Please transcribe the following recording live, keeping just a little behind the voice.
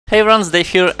Hey everyone, it's Dave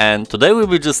here, and today we will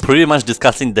be just pretty much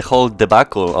discussing the whole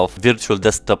debacle of virtual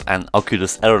desktop and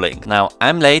Oculus Airlink. Now,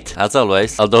 I'm late, as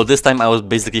always, although this time I was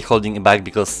basically holding it back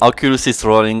because Oculus is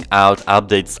rolling out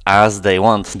updates as they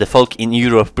want. The folk in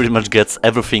Europe pretty much gets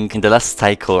everything in the last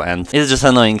cycle, and it's just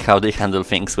annoying how they handle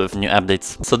things with new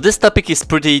updates. So this topic is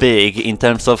pretty big in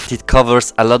terms of it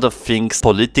covers a lot of things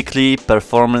politically,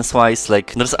 performance-wise,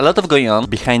 like there's a lot of going on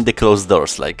behind the closed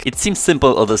doors. Like, it seems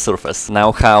simple on the surface.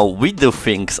 Now, how we do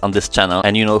things on this channel,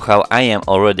 and you know how I am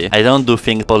already. I don't do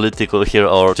things political here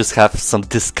or just have some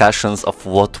discussions of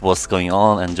what was going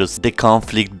on and just the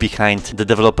conflict behind the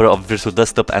developer of Virtual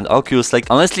Desktop and Oculus. Like,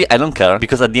 honestly, I don't care,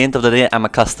 because at the end of the day, I'm a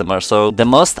customer, so the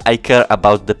most I care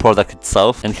about the product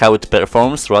itself and how it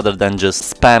performs, rather than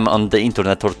just spam on the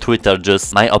internet or Twitter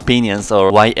just my opinions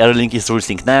or why Airlink is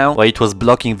releasing now, why it was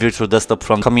blocking Virtual Desktop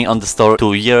from coming on the store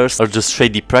 2 years, or just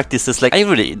shady practices. Like, I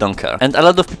really don't care, and a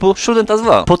lot of people shouldn't as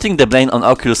well. Putting the blame on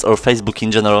Oculus or Facebook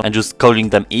in general and just calling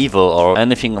them evil or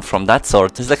anything from that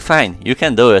sort is like, fine, you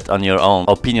can do it on your own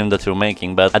opinion that you're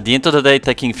making, but at the end of the day,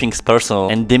 taking things personal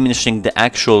and diminishing the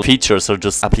actual features or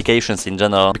just applications in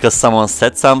general because someone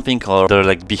said something or their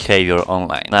like behavior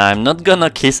online. Now, I'm not gonna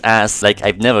kiss ass, like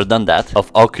I've never done that, of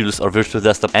Oculus or Virtual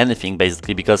Desktop anything,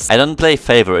 basically, because I don't play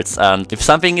favorites, and if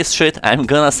something is shit, I'm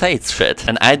gonna say it's shit.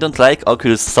 And I don't like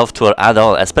Oculus software at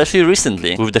all, especially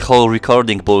recently with the whole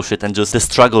recording bullshit and just the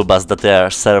struggle bus that they are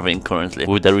serving currently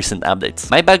with the recent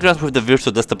updates. My background with the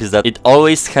Virtual Desktop is that it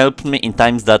always helped me in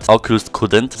times that Oculus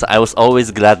couldn't, so I was always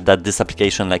glad that this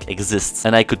application like exists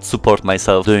and I could support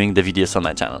myself doing the videos on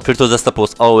my channel. Virtual Desktop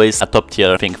was always a top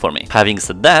tier thing for me. Having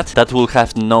said that, that will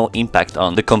have no impact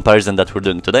on the comparison that we're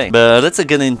doing today, but let's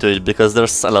get into it because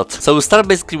there's a lot. So we'll start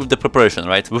basically with the preparation,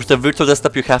 right? With the Virtual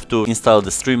Desktop you have to install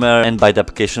the streamer and buy the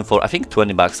application for I think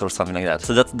 20 bucks or something like that.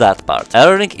 So that's that part.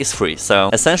 Airlink is free, so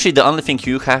essentially the only thing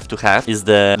you have to have is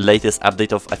the latest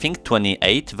update of I think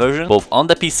 28 version, both on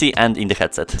the PC and in the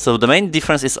headset. So the main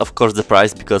difference is of course the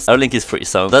price, because Airlink is free,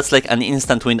 so that's like an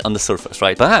instant win on the surface,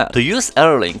 right? But to use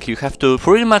Airlink you have to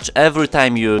pretty much every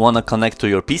time you wanna connect to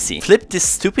your PC, flip this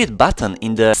stupid button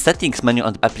in the settings menu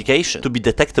on the application to be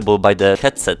detectable by the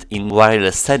headset in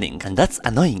wireless setting, and that's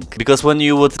annoying because when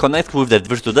you would connect with the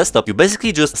Virtual Desktop, you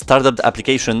basically just start up the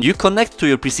application, you connect to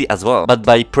your PC as well, but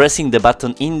by pressing the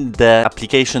button in the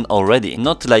application already,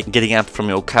 not like getting up from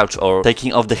your couch or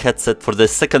taking off the headset for the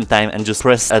second time and just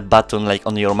press a button like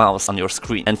on your mouse on your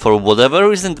screen. And for whatever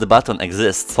reason the button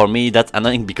exists, for me that's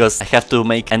annoying because I have to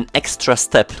make an extra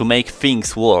step to make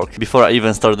things work before I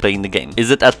even start playing the game.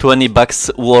 Is it a 20 bucks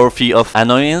worthy of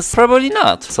annoyance? Probably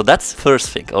not. So that's first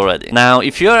thing already. Now,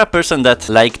 if you're a person that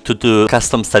like to do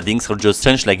custom settings or just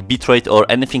change like bitrate or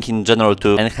anything in general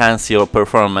to enhance your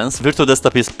performance, Virtual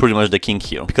Desktop is pretty much the king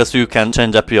here, because you can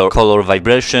change up your color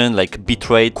vibration, like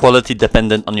bitrate, quality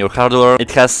dependent on your hardware.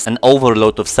 It has an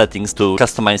overload of settings to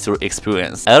customize your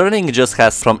experience. Airlink just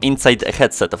has from inside a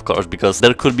headset, of course, because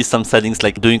there could be some settings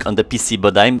like doing on the PC,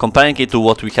 but I'm comparing it to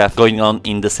what we have going on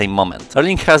in the same moment.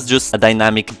 Airlink has just a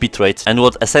dynamic bitrate, and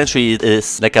what essentially it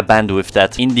is like a bandwidth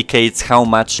that indicates how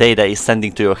much data is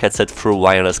sending to your headset through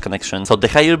wireless connection. So the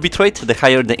higher bitrate, the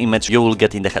higher the image you will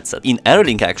get in the headset. In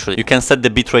Airlink actually, you can set the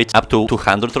bitrate up to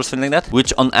 200 or something like that,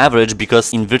 which on average,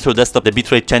 because in Virtual Desktop the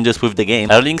bitrate changes with the game,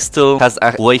 Airlink still has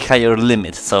a way higher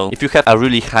limit. So if you have a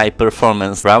really high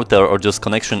performance router or just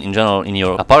connection in general in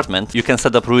your apartment, you can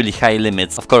set up really high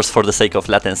limits, of course for the sake of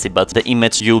latency, but the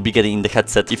image you'll be getting in the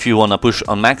headset, if you wanna push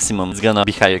on maximum, it's gonna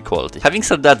be higher quality. Having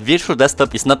said that, Virtual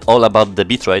Desktop is not all about the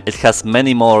bitrate. It has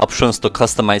many more options to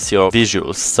customize your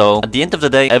visuals. So at the end of the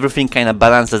day, everything kinda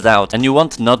balances out and you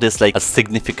won't notice like a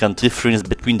significant difference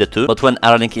between the two, but when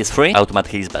Airlink is free,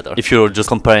 automatically it's better. If you're just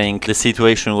comparing the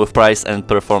situation with price and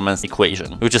performance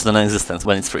equation, which is non-existent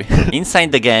when it's free.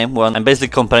 Inside the game, well, I'm basically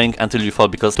comparing Until You Fall,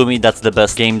 because to me that's the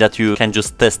best game that you can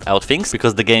just test out things,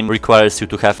 because the game requires you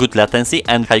to have good latency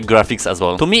and high graphics as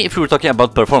well. To me, if we were talking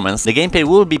about performance, the gameplay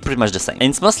will be pretty much the same. And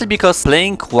it's mostly because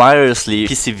playing wirelessly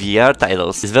PC VR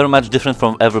titles is very much different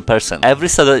from every person. Every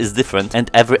setup is different and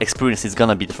every experience is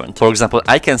gonna be different. For example,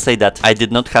 I can say that I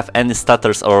did not have any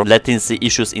stutters or latency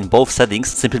issues in both settings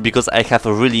simply because I have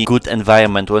a really good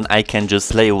environment when I can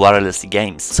just play wireless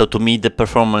games. So to me, the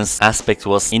performance aspect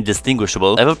was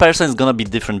indistinguishable. Every person is gonna be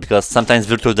different because sometimes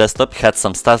Virtual Desktop had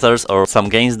some stutters or some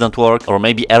games don't work, or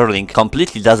maybe Airlink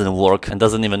completely doesn't work and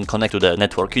doesn't even connect to the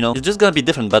network, you know? It's just gonna be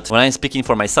different, but when I'm speaking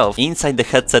for myself, inside the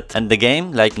headset and the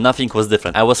game, like nothing was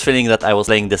different. I was feeling that I was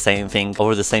playing the same thing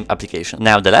over the same application.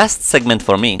 Now, the last segment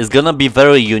for me is gonna be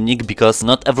very unique because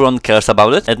not everyone cares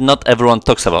about it and not everyone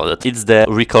talks about it. It's the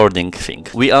recording thing.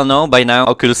 We all know by now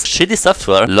Oculus shitty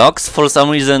software logs for some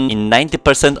reason in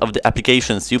 90% of the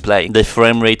applications you play the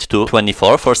frame rate to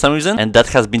 24 for some reason, and that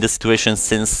has been the situation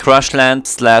since Crashland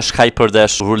 /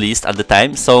 Hyperdash released at the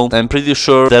time, so I'm pretty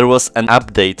sure there was an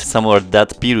update somewhere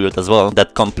that period as well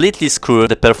that completely screwed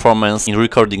the performance in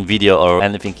recording video or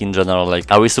anything in general. Like,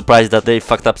 are we surprised that they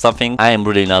fucked up something? I am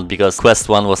really not, because Quest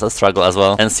 1 was a struggle as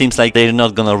well, and seems like they're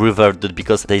not gonna revert it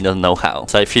because they don't know how.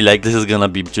 So I feel like this is gonna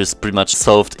be just pretty much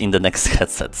solved in the next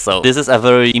headset. So this is a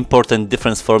very important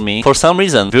difference for me. For some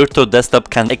reason, Virtual Desktop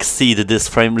can exceed this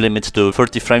frame limit to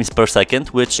 30 frames per second,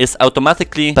 which is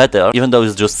automatically better, even though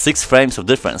it's just 6 frames of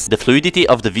difference. The fluidity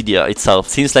of the video itself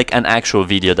seems like an actual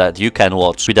video that you can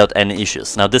watch without any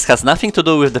issues. Now, this has nothing to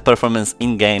do with the performance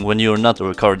in-game when you're not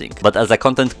recording, but as a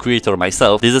content creator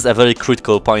myself, this is a very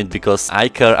critical point because I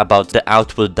care about the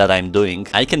output that I'm doing.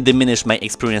 I can diminish my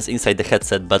experience inside the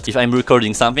headset, but if I'm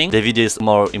recording something, the video is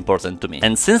more important to me.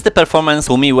 And since the performance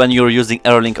to me when you're using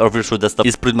Airlink or Virtual Desktop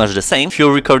is pretty much the same, if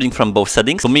you're recording from both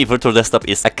settings, to me Virtual Desktop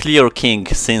is a clear king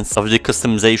since of the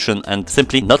customization and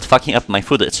simply not fucking up my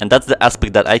footage. And that's the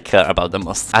aspect that I care about the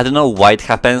most. I don't know why it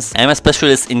happens. I'm a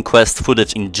specialist in Quest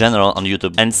footage in general on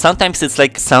YouTube, and sometimes it's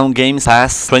like some games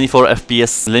pass 24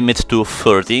 FPS limit to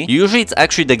 30. Usually it's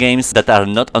actually the games that are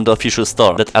not on the official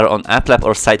store, that are on AppLab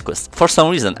or SideQuest. For some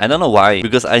reason, I don't know why,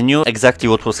 because I knew exactly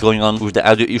what was going on with the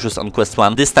audio issues on Quest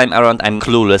 1. This time around I'm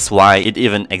clueless why it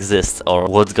even exists or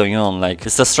what's going on. Like,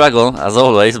 it's a struggle as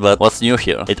always, but what's new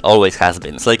here? It always has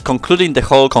been. It's like concluding the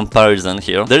whole comparison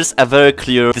here. There's a very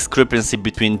clear discrepancy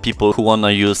between people who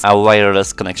wanna use a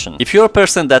wireless connection. If you're a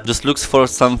person that just looks for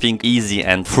something easy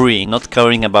and free, not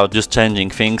caring about just changing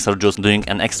things or just doing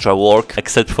an extra work,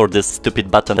 except for this stupid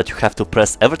button that you have to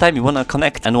press every time you wanna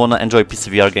connect and wanna enjoy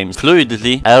PCVR games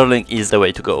fluidly, Airlink is the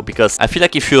way to go. Because I feel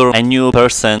like if you're a new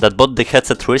person that bought the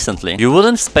headset recently, you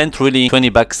wouldn't spend really 20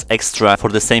 bucks extra for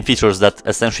the same features that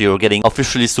essentially you're getting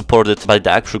officially supported by the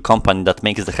actual company that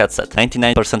makes the headset.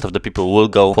 99% of the people will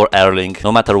go for Airlink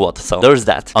no matter what, so there's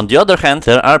that. On the other hand,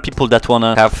 there are people that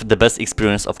wanna have the best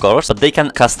experience, of course, but they can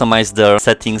customize their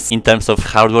settings in terms of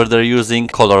hardware they're using,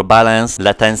 color balance,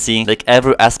 latency, like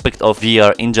every aspect of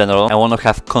VR in general. I wanna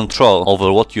have control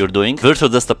over what you're doing. Virtual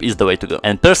Desktop is the way to go.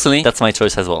 And personally, that's my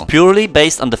choice as well. Purely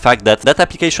based on the fact that that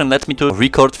application let me to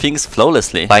record things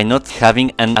flawlessly by not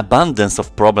having an abundance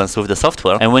of problems with the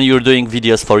software. And when you're doing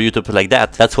videos for YouTube like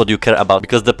that, that's what you care about,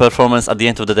 because the performance at the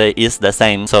end of the day is the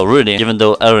same. So really, even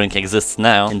though Airlink exists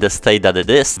now in the state that it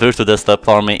is, Virtual Desktop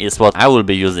for me is what I will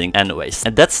be using anyways.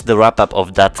 And that's the wrap up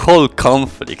of that whole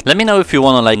conflict. Let me know if you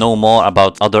wanna like know more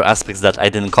about other aspects that I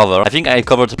didn't cover. I think I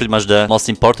covered pretty much the most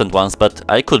important ones, but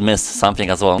I could miss something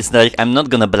as well. It's like I'm not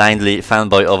gonna blindly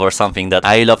fanboy over something that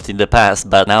I loved in the past,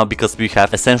 but now because we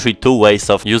have essentially 2 ways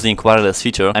of using wireless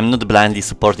feature, I'm not blindly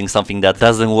supporting something that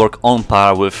doesn't work on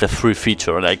par with the free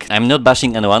feature. Like, I'm not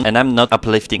bashing anyone and I'm not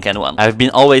uplifting anyone. I've been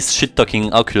always shit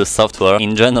talking Oculus software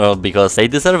in general because they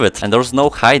deserve it, and there's no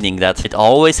hiding that. It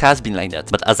always has been like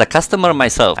that. But as a customer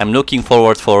myself, I'm looking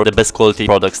forward for the best quality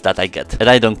products that I get, and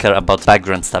I don't care about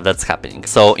background stuff that's happening.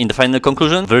 So in the final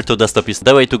conclusion, Virtual Desktop is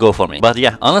the way to go for me. But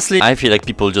yeah, honestly, I feel like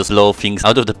people just blow things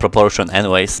out of the proportion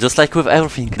anyways. Just like with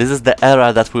everything, this is the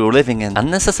era that we're living in.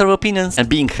 Unnecessary opinions and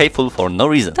being hateful for no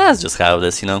reason. That's just how it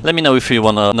is, you know. Let me know if you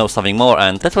wanna know something more,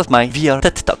 and that was my VR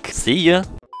TED Talk. See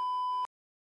ya!